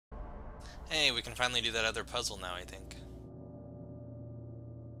Hey, we can finally do that other puzzle now, I think.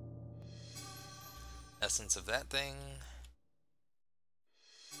 Essence of that thing.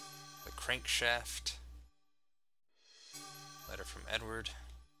 The crankshaft. Letter from Edward.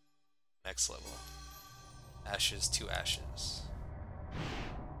 Next level. Ashes to ashes.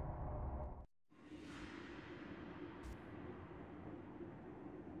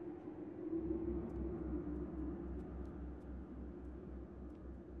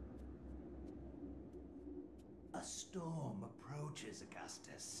 A storm approaches,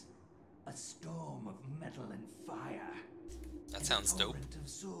 Augustus. A storm of metal and fire. That sounds dope. And a torrent of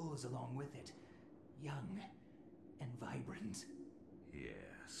souls along with it. Young and vibrant.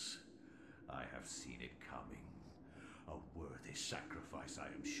 Yes, I have seen it coming. A worthy sacrifice, I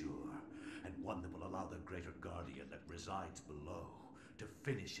am sure, and one that will allow the greater guardian that resides below to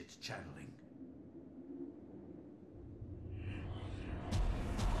finish its channeling.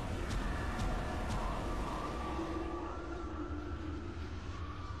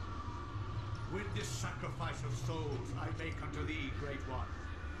 With this sacrifice of souls I make unto thee, Great One,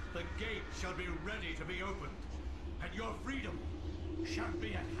 the gate shall be ready to be opened, and your freedom shall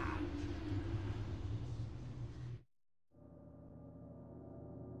be at hand.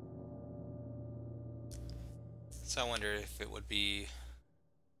 So I wonder if it would be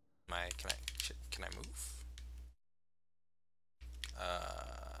can I move?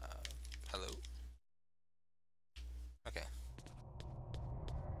 Hello? Okay.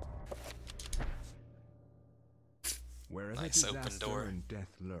 Wherever Nice open disaster door. and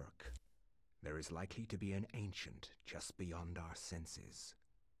death lurk, there is likely to be an ancient just beyond our senses,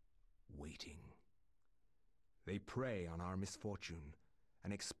 waiting. They prey on our misfortune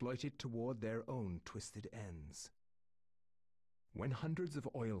and exploit it toward their own twisted ends. When hundreds of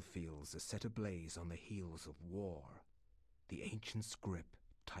oil fields are set ablaze on the heels of war, the ancient's grip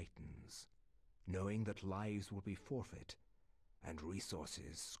tightens, knowing that lives will be forfeit and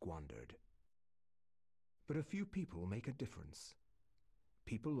resources squandered. But a few people make a difference.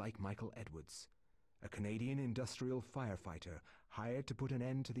 People like Michael Edwards, a Canadian industrial firefighter hired to put an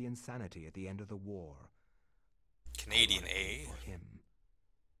end to the insanity at the end of the war. Canadian, eh? For him,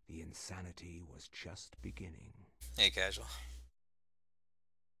 the insanity was just beginning. Hey, casual.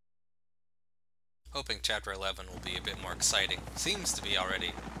 Hoping Chapter 11 will be a bit more exciting. Seems to be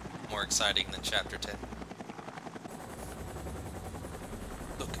already more exciting than Chapter 10.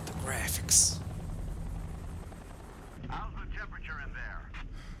 Look at the graphics. How's the temperature in there?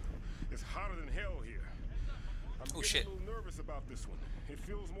 It's hotter than hell here. I'm getting shit. a little nervous about this one. It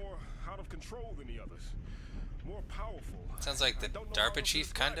feels more out of control than the others. More powerful. Sounds like the I don't know how DARPA else to chief,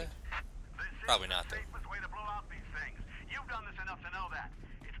 describe kinda? it. Probably not, though. This is the safest way to blow out these things. You've done this enough to know that.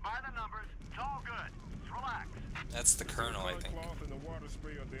 It's by the numbers. It's all good. Just relax. That's the Colonel, I think. Cloth and the water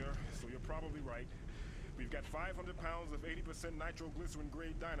spray are there, so you're probably right. We've got 500 pounds of 80%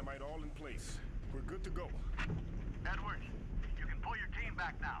 nitroglycerin-grade dynamite all in place. We're good to go. Edward, you can pull your team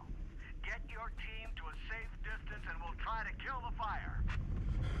back now. Get your team to a safe distance and we'll try to kill the fire.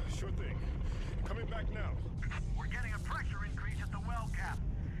 Sure thing. Coming back now. We're getting a pressure increase at the well cap.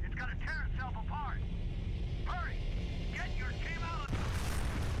 It's gonna tear itself apart. Hurry! Get your team out of...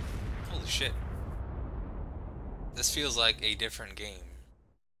 Holy shit. This feels like a different game.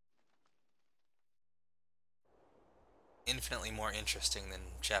 Infinitely more interesting than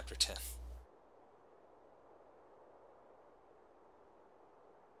Chapter 10.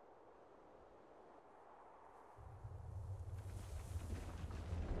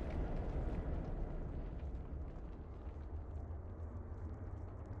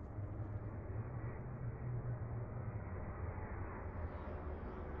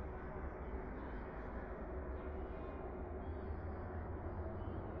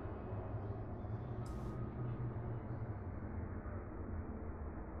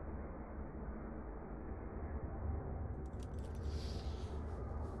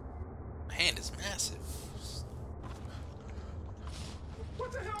 My hand is massive.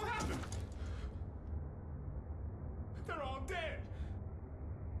 What the hell happened? They're all dead.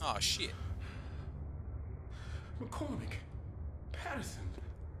 Oh shit. McCormick, Patterson,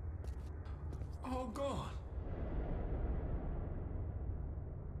 all gone.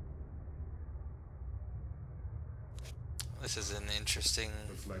 This is an interesting...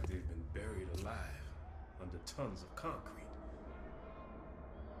 Looks like they've been buried alive under tons of concrete.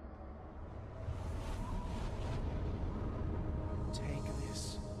 Take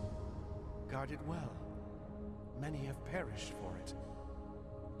this. Guard it well. Many have perished for it.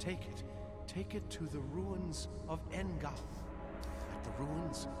 Take it. Take it to the ruins of Engoth. At the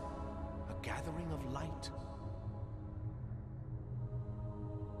ruins, a gathering of light.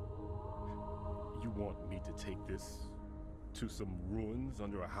 You want me to take this to some ruins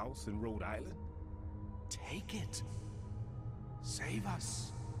under a house in Rhode Island? Take it. Save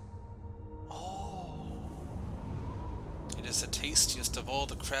us. All. It is the tastiest of all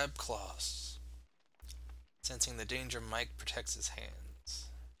the crab claws. Sensing the danger, Mike protects his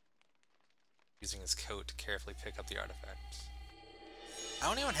hands, using his coat to carefully pick up the artifacts. I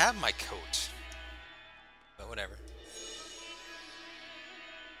don't even have my coat, but whatever.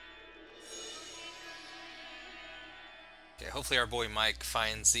 Okay, hopefully our boy Mike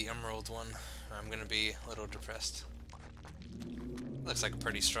finds the emerald one, or I'm gonna be a little depressed. Looks like a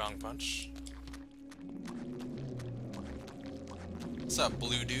pretty strong punch. What's up,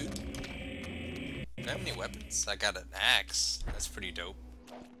 blue dude? Do I have any weapons? I got an axe. That's pretty dope.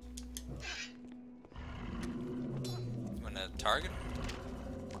 You wanna target him?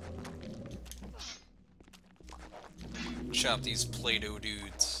 Chop these Play-Doh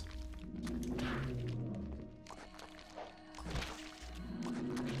dudes.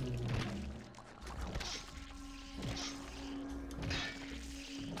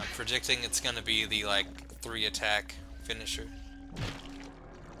 I'm predicting it's gonna be the, like, 3-attack finisher.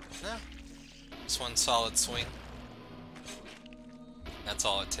 No. Just one solid swing. That's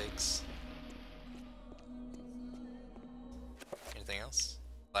all it takes. Anything else?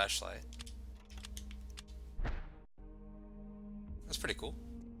 Flashlight. That's pretty cool.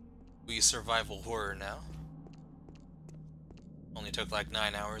 We survival horror now. Only took like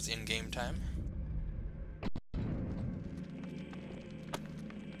 9 hours in-game time.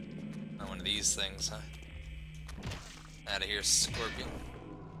 Not one of these things, huh? Out of here, Scorpion.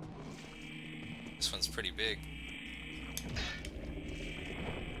 This one's pretty big.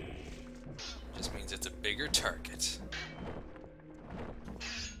 Just means it's a bigger target.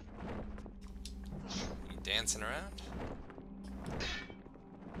 You dancing around?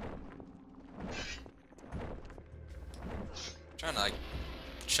 Trying to like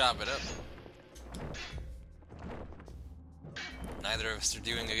chop it up. Neither of us are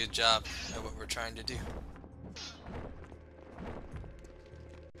doing a good job at what we're trying to do.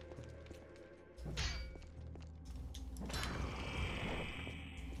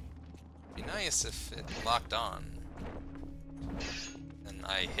 Be nice if it locked on and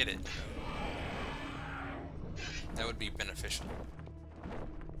I hit it. That would be beneficial.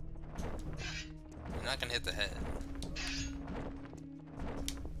 I'm not gonna hit the head.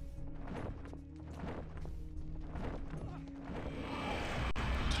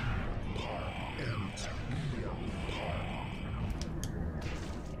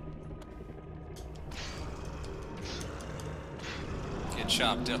 Get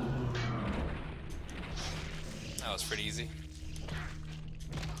chopped up. That was pretty easy.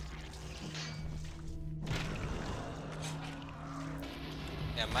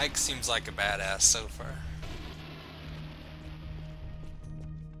 Yeah, Mike seems like a badass so far.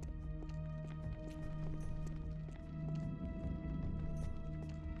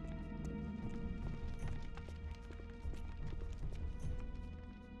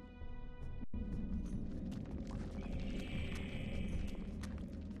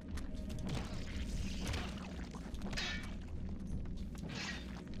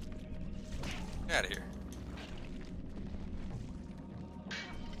 Get out of here.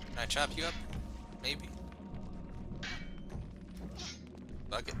 Can I chop you up? Maybe.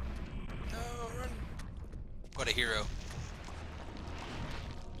 Fuck it. No, run. What a hero.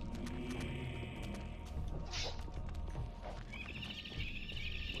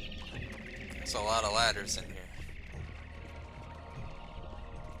 There's a lot of ladders in here.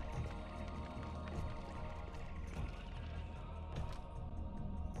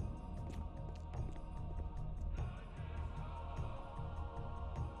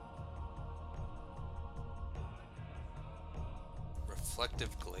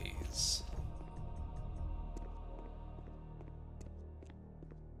 Reflective glaze.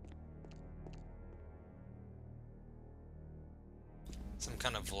 Some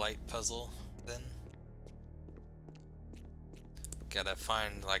kind of light puzzle, then. Gotta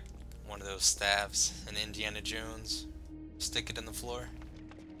find, like, one of those staves in Indiana Jones. Stick it in the floor.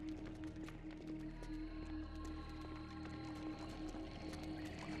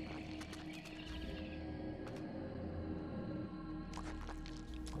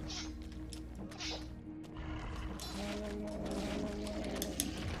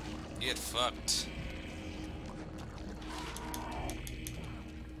 Get fucked.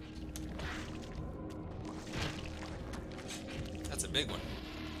 That's a big one.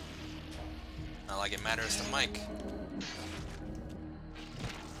 Not like it matters to Mike.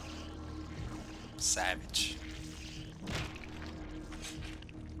 Savage.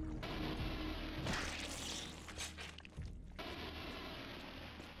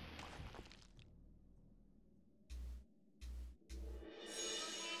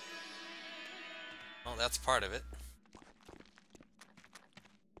 Oh, that's part of it.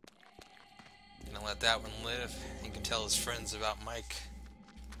 Gonna let that one live. He can tell his friends about Mike.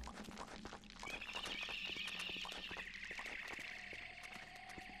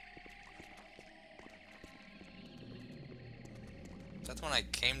 Is that the one I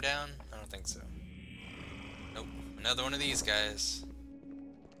came down? I don't think so. Nope. Another one of these guys.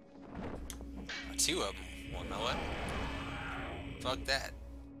 Two of them. Well, you know what? Fuck that.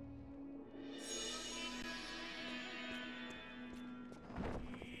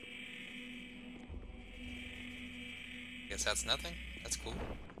 Guess that's nothing? That's cool.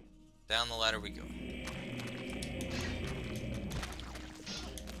 Down the ladder we go.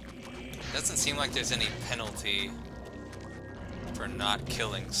 Doesn't seem like there's any penalty for not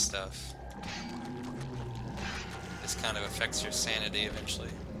killing stuff. This kind of affects your sanity eventually.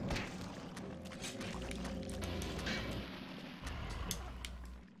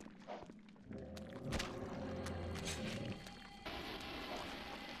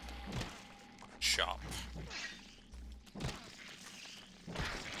 Shop.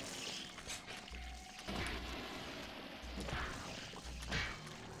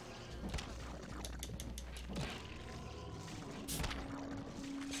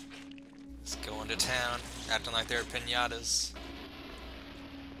 Let's go into town, acting like they're piñatas.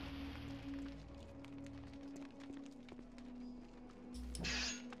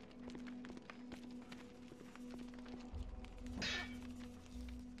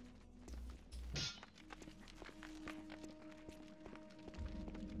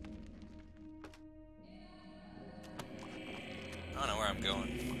 I don't know where I'm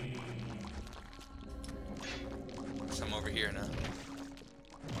going. So I'm over here now.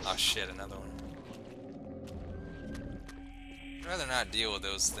 Oh shit, another one. I'd rather not deal with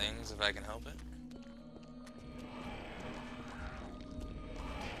those things if I can help it.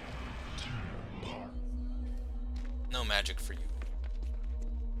 No magic for you.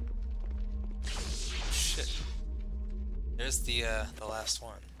 Shit. There's the last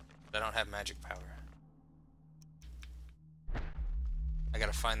one. But I don't have magic power. I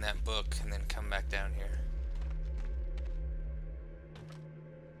gotta find that book and then come back down here.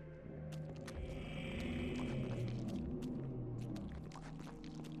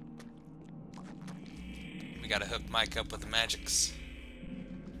 We gotta hook Mike up with the magics.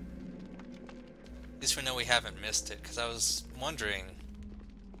 At least we know we haven't missed it, because I was wondering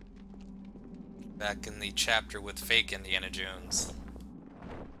back in the chapter with fake Indiana Jones,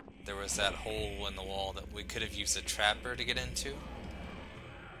 there was that hole in the wall that we could have used a trapper to get into,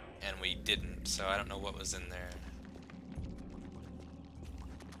 and we didn't, so I don't know what was in there.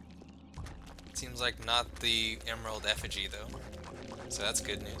 Seems like not the emerald effigy though, so that's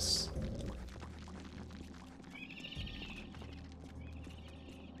good news.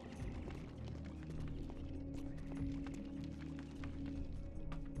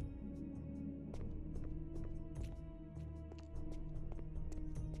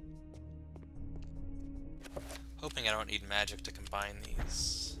 Hoping I don't need magic to combine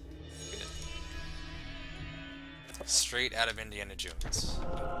these. Good. Straight out of Indiana Jones.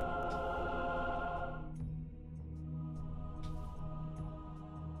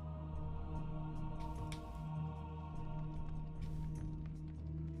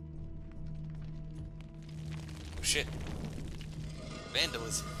 Oh shit.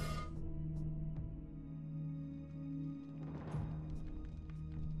 Vandalism.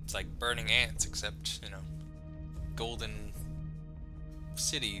 It's like burning ants, except, you know, golden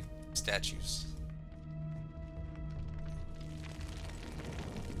city statues.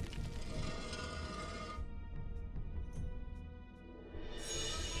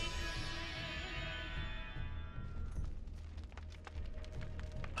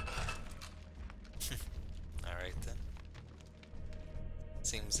 Alright then.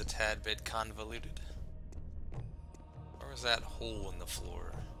 Seems a tad bit convoluted. Where was that hole in the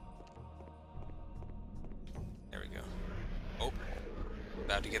floor? There we go. Oh,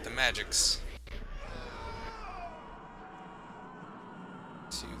 about to get the magics.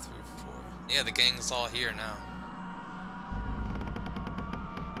 2, 3, 4. Yeah, the gang's all here now.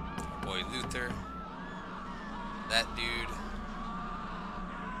 Our boy Luther, that dude,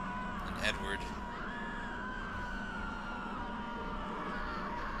 and Edward.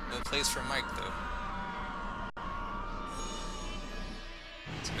 No place for Mike though.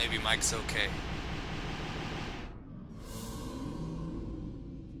 So maybe Mike's okay.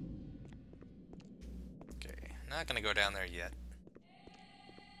 Not gonna go down there yet.